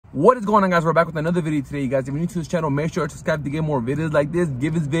What is going on, guys? We're back with another video today, you guys. If you're new to this channel, make sure to subscribe to get more videos like this.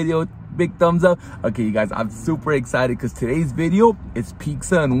 Give this video a big thumbs up. Okay, you guys, I'm super excited because today's video is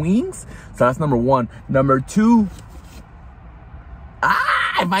pizza and wings. So that's number one. Number two,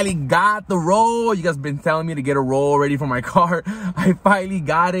 I finally got the roll. You guys been telling me to get a roll ready for my car. I finally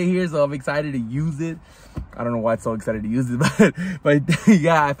got it here, so I'm excited to use it. I don't know why I'm so excited to use it, but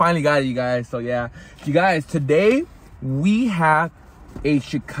yeah, I finally got it, you guys. So yeah, you guys, today we have a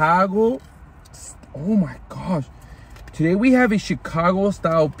Chicago, oh my gosh, today we have a Chicago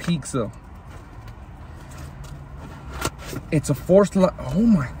style pizza. It's a oh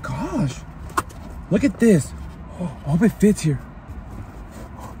my gosh, look at this. Oh, I hope it fits here.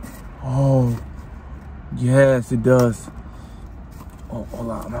 Oh yes, it does. Oh,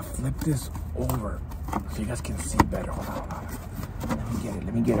 hold on, I'm gonna flip this over so you guys can see better. Hold on.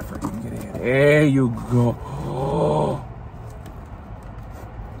 Let me get it first. There you go. Oh,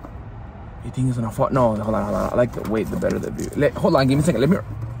 you think it's gonna fall? No, hold on. I like the weight, the better the view. Hold on, give me a second.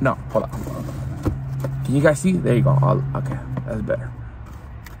 No, hold on. Can you guys see? There you go. Okay, that's better.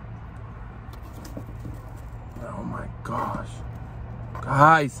 Oh my gosh.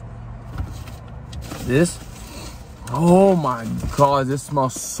 Guys, this, oh my god, this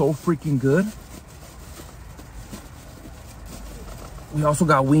smells so freaking good. We also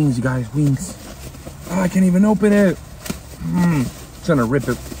got wings, you guys, wings. Oh, I can't even open it. It's gonna rip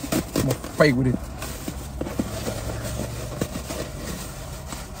it. I'm gonna fight with it.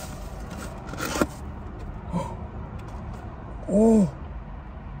 Oh.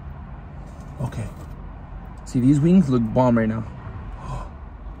 Okay. See, these wings look bomb right now.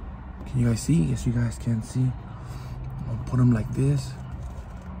 Can you guys see? Yes, you guys can see. I'm gonna put them like this.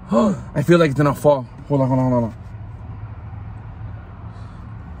 I feel like it's gonna fall. Hold on.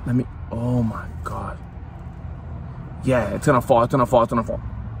 Let me, oh my god. Yeah, it's gonna fall. So what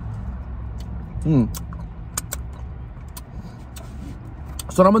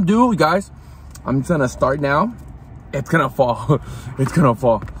I'm gonna do, you guys, I'm just gonna start now. It's gonna fall. It's gonna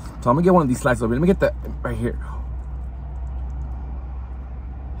fall. So I'm gonna get one of these slices over here. Let me get that right here.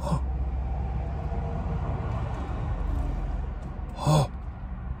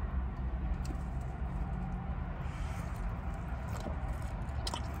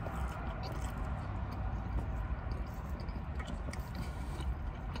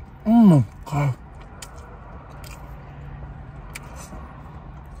 Oh my god.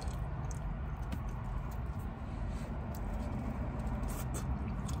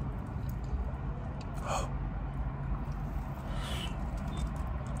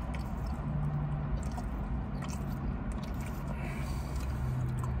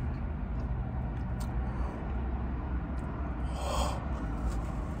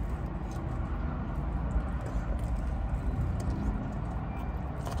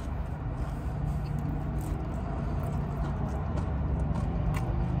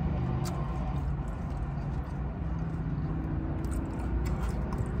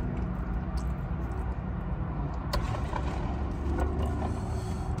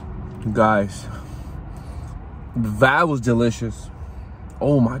 Guys, that was delicious.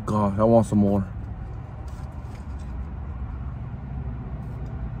 Oh my god, I want some more.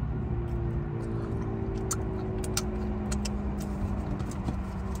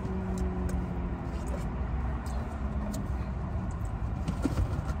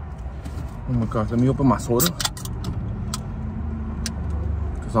 Oh my gosh, let me open my soda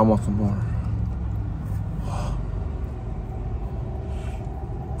because I want some more.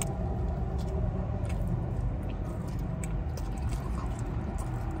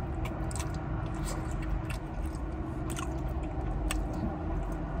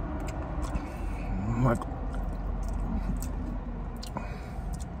 My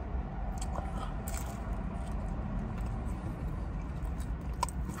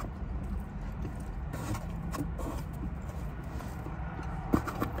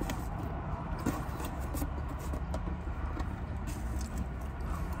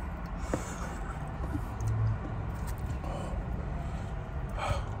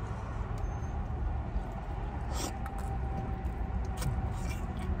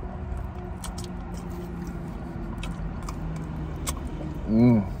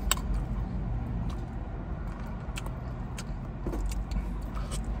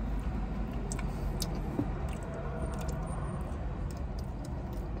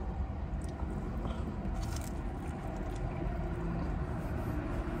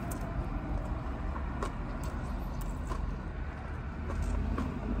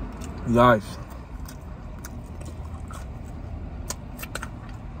Guys,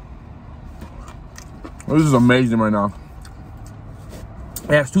 this is amazing right now.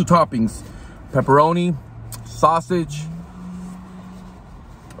 It has 2 toppings, pepperoni, sausage.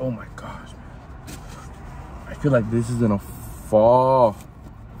 Oh my gosh, man. I feel like this is gonna fall.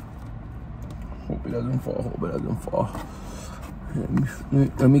 Hope it doesn't fall, hope it doesn't fall.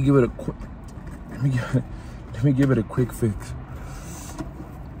 Let me give it a quick, let me give it a quick fix.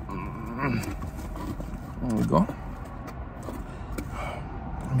 There we go.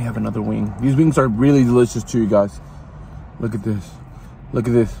 Let me have another wing. These wings are really delicious too, you guys. Look at this. Look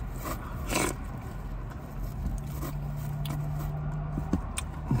at this.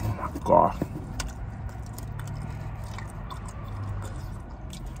 Oh my God.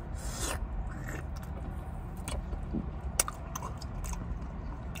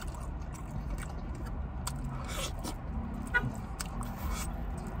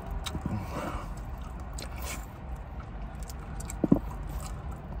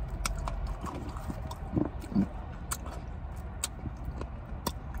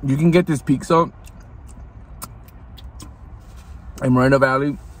 You can get this pizza in Moreno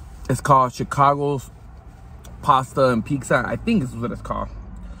Valley. It's called Chicago's Pasta and Pizza. I think this is what it's called.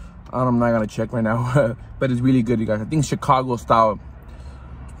 I'm not gonna check right now, but it's really good, you guys. I think Chicago style.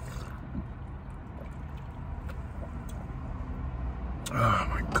 Oh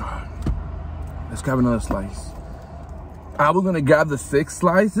my God. Let's grab another slice. I was gonna grab the 6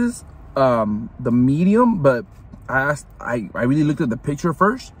 slices, the medium, but I really looked at the picture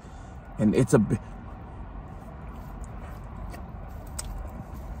first, and it's a bit.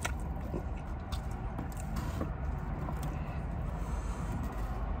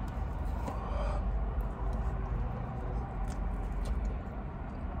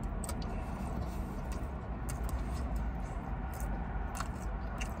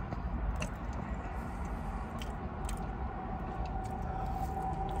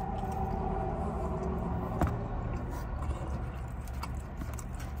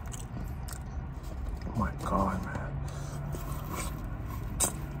 Oh my God, man.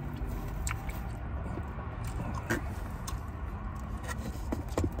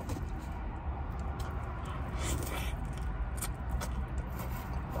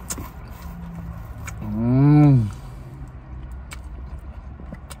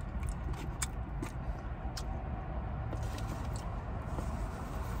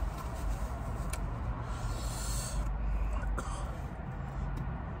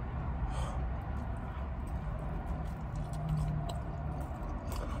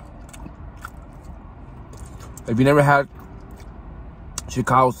 If you never had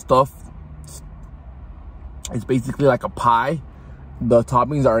Chicago stuff, it's basically like a pie. The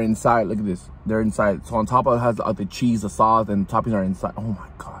toppings are inside. Look at this. They're inside. So on top of it has the cheese, the sauce, and the toppings are inside. Oh my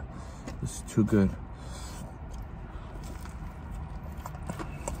God. This is too good.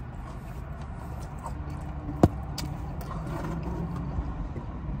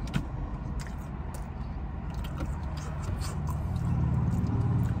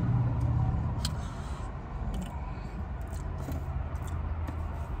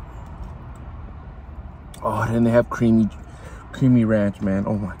 Oh, then they have creamy ranch, man.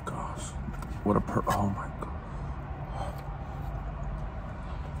 Oh my gosh. What a oh my God.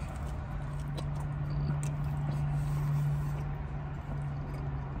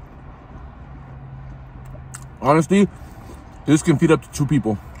 Honestly, this can feed up to 2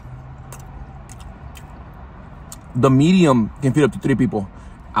 people. The medium can feed up to 3 people.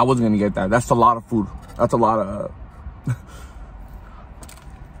 I wasn't gonna get that. That's a lot of food. That's a lot of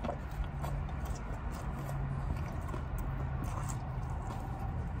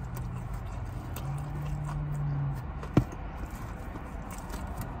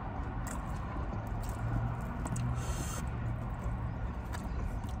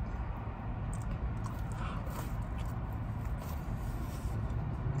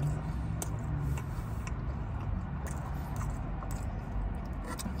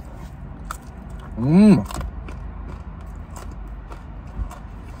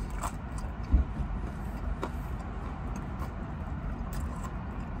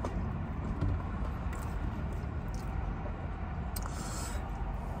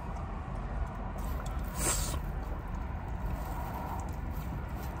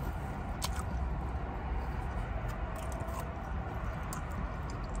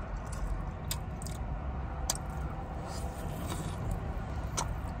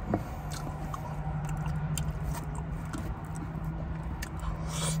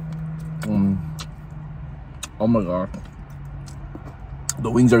oh my God.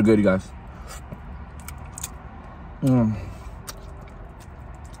 The wings are good, you guys. Oh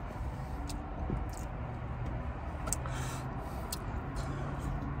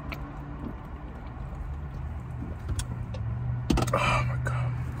my God.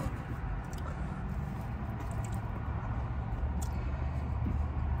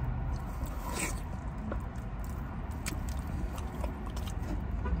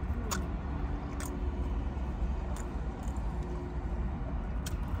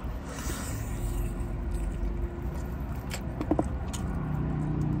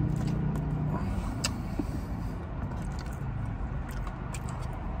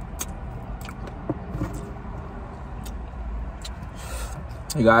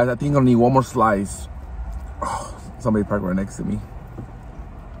 Hey guys, I think I'm gonna need one more slice. Oh, somebody parked right next to me.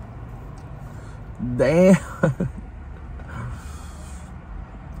 Damn.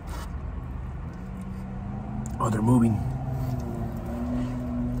 Oh, they're moving.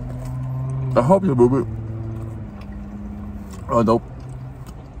 I hope they're moving. Oh, nope.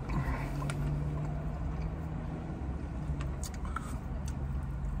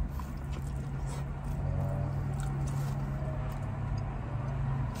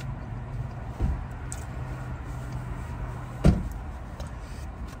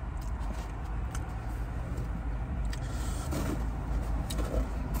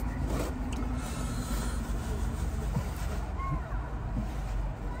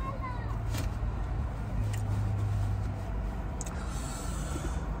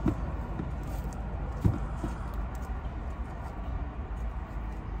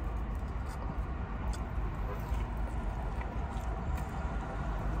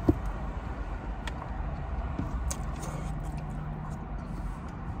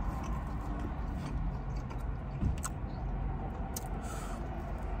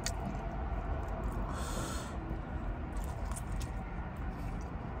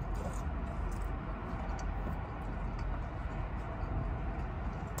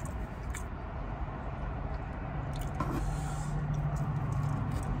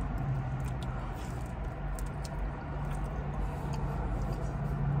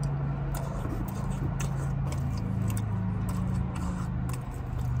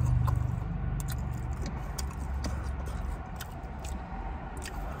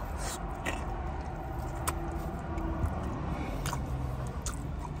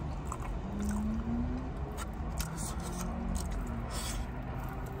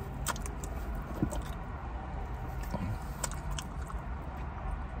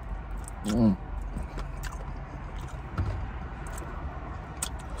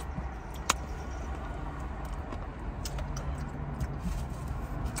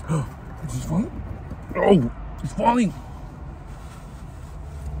 Is he falling? Oh, he's falling.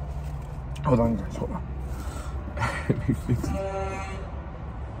 Hold on, guys. Hold on. Let me fix it.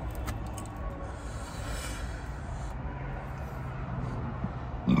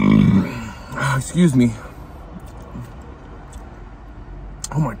 Excuse me.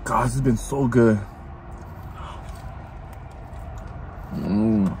 Oh my gosh, this has been so good.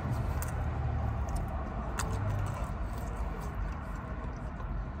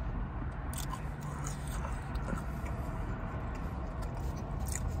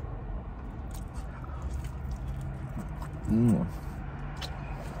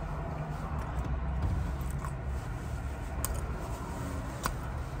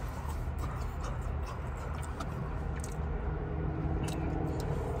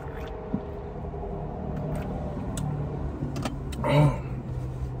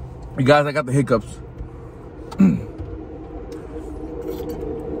 You guys, I got the hiccups.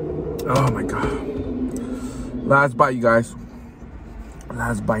 Oh my god. Last bite, you guys.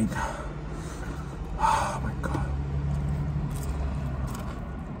 Last bite. Oh my god.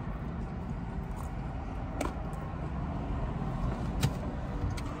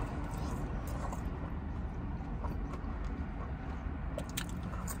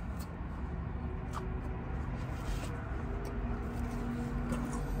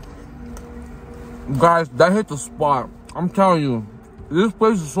 Guys, that hit the spot. I'm telling you, this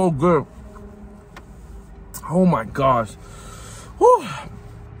place is so good. Oh my gosh. Whew.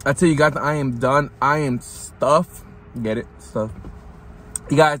 I tell you guys, I am done. I am stuffed. Get it? Stuffed.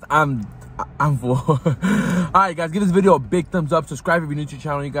 You guys, I'm full. Alright guys, give this video a big thumbs up. Subscribe if you're new to the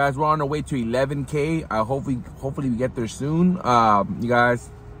channel, you guys. We're on our way to 11K. Hopefully we get there soon. You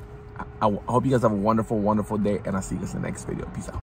guys, I hope you guys have a wonderful day, and I'll see you guys in the next video. Peace out.